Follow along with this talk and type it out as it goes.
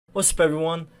What's up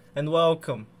everyone, and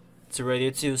welcome to Radio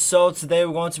 2. So today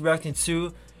we're going to be reacting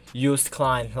to Joost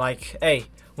Klein. Like, hey,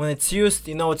 when it's Joost,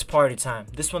 you know it's party time.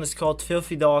 This one is called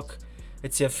Filthy Dog.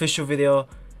 It's the official video,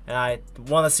 and I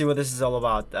want to see what this is all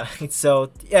about.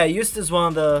 So, yeah, Joost is one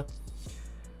of the...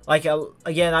 Like,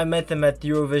 again, I met him at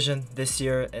Eurovision this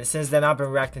year, and since then I've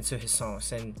been reacting to his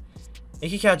songs. And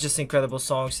he got just incredible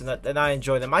songs, and I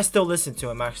enjoy them. I still listen to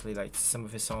him, actually, like, some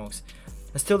of his songs.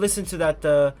 I still listen to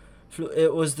that...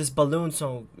 it was this balloon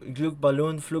song, Flug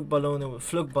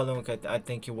Balloon, I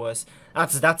think it was.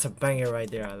 That's a banger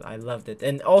right there. I loved it,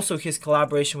 and also his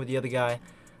collaboration with the other guy,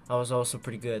 that was also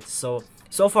pretty good. So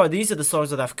far these are the songs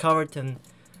that I've covered, and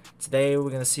today we're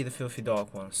gonna see the Filthy Dog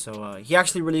one. So he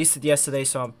actually released it yesterday,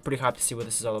 so I'm pretty happy to see what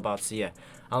this is all about. So yeah,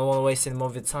 I don't want to waste any more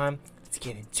of your time. Let's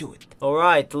get into it.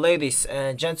 Alright, ladies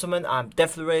and gentlemen, I'm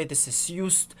definitely ready. This is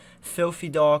Joost Filthy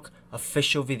Dog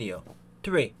official video.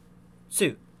 3,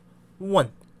 2,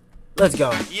 1. Let's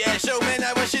go. Yeah, so man,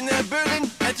 I was in Berlin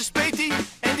at the Spatey,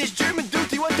 and this German dude,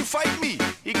 he wanted to fight me.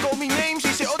 He called me names, he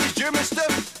said all this German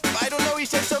stuff. I don't know, he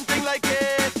said something like,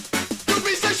 Du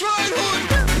bist ein Schweinhund!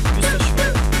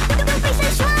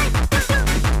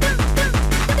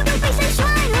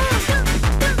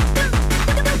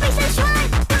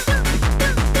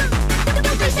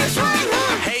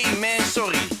 Hey man,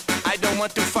 sorry, I don't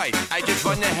want to fight. I just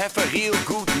wanna have a real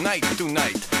good night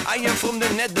tonight. I am from the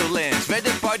Netherlands, where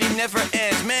the party never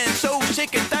ends. Man, so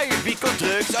sick and tired because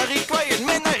drugs are required.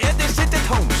 Man, I rather sit at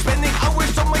home, spending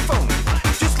hours on my phone.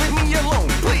 Just leave me alone,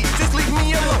 please, just leave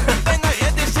me alone. And I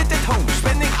rather sit at home,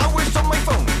 spending hours on my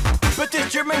phone. But this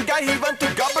German guy, he went to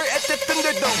gobber at the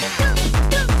Thunderdome.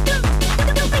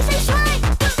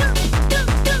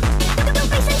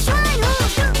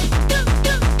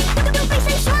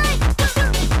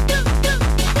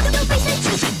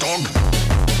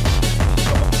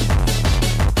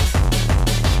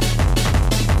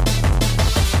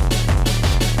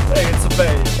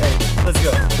 Hey, let's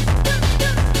go.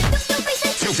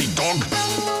 Filthy dog.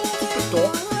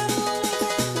 Dog.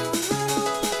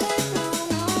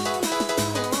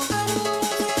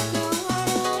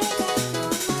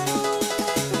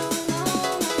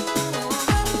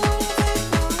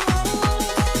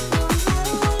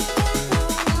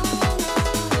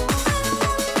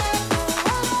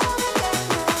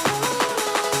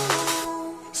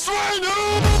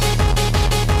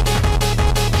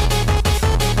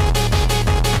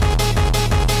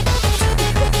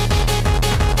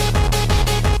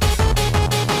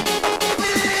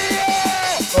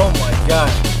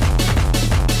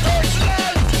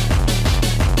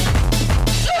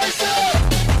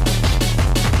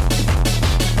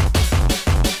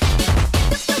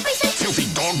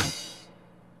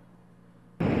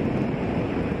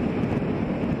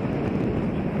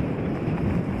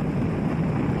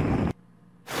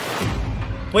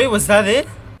 Wait, was that it?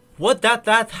 What? That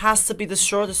has to be the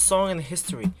shortest song in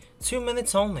history. 2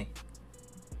 minutes only.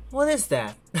 What is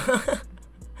that?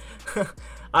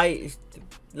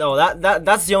 No,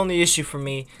 that's the only issue for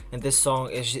me in this song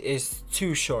is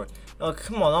too short. Oh,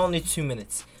 come on, only 2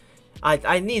 minutes.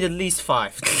 I need at least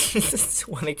 5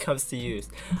 when it comes to use.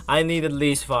 I need at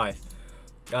least 5.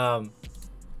 I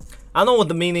don't know what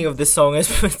the meaning of this song is,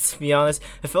 but to be honest,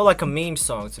 it felt like a meme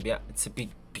song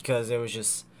because it was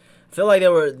just. I feel like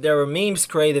there were memes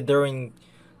created during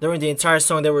the entire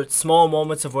song. There were small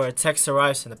moments of where a text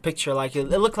arrives in a picture, like it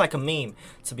looked like a meme,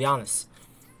 to be honest.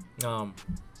 And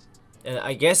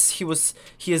I guess he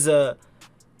is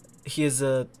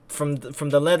from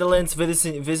the Netherlands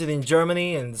visiting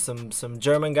Germany, and some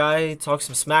German guy talked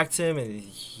some smack to him, and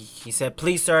he said,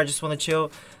 "Please sir, I just want to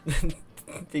chill."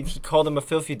 He called him a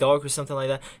filthy dog or something like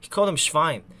that. He called him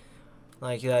Schwein.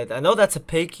 Like, I know that's a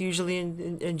pig usually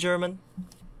in German.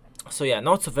 So yeah,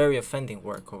 no, it's a very offending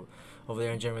word over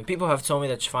there in German. People have told me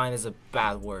that Schwein is a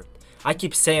bad word. I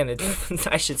keep saying it.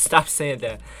 I should stop saying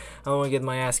that. I don't want to get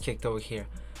my ass kicked over here.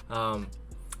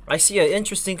 I see an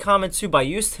interesting comment too by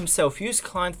Joost himself. Joost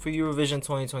Klein for Eurovision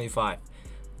 2025.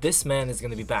 This man is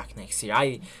going to be back next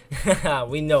year.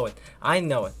 We know it. I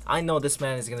know it. I know this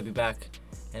man is going to be back,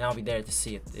 and I'll be there to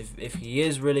see it. If he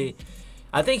is really...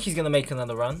 I think he's going to make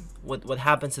another run. What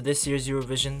happened to this year's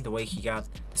Eurovision, the way he got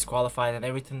disqualified and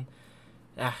everything,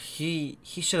 he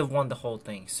should have won the whole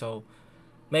thing. So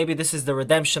maybe this is the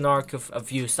redemption arc of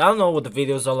Joost. I don't know what the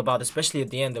video is all about, especially at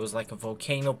the end. There was like a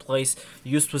volcano place.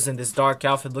 Joost was in this dark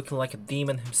outfit looking like a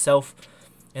demon himself,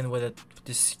 and with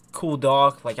this cool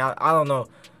dog. Like, I don't know.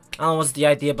 I don't know what's the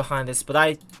idea behind this, but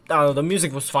I don't know, the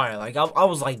music was fire. Like, I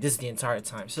was like this the entire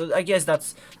time. So I guess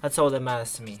that's all that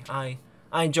matters to me.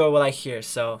 I enjoy what I hear,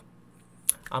 so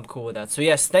I'm cool with that. So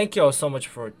yes, thank you all so much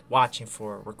for watching,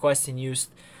 for requesting Joost.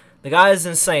 The guy is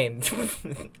insane.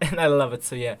 And I love it.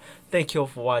 So yeah, thank you all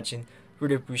for watching.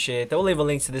 Really appreciate it. I'll leave a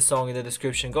link to this song in the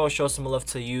description. Go show some love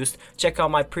to Joost. Check out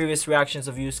my previous reactions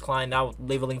of Joost Klein. I'll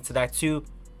leave a link to that too.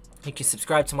 You can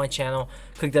subscribe to my channel.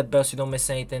 Click that bell so you don't miss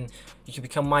anything. You can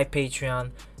become my Patreon.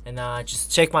 And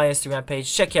just check my Instagram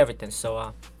page. Check everything.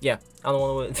 So yeah, I don't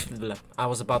want to. I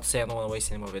was about to say I don't want to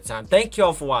waste any more of your time. Thank you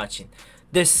all for watching.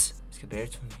 This is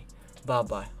DavidMichael Schuster. Bye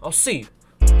bye. I'll see you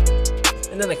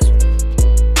in the next one.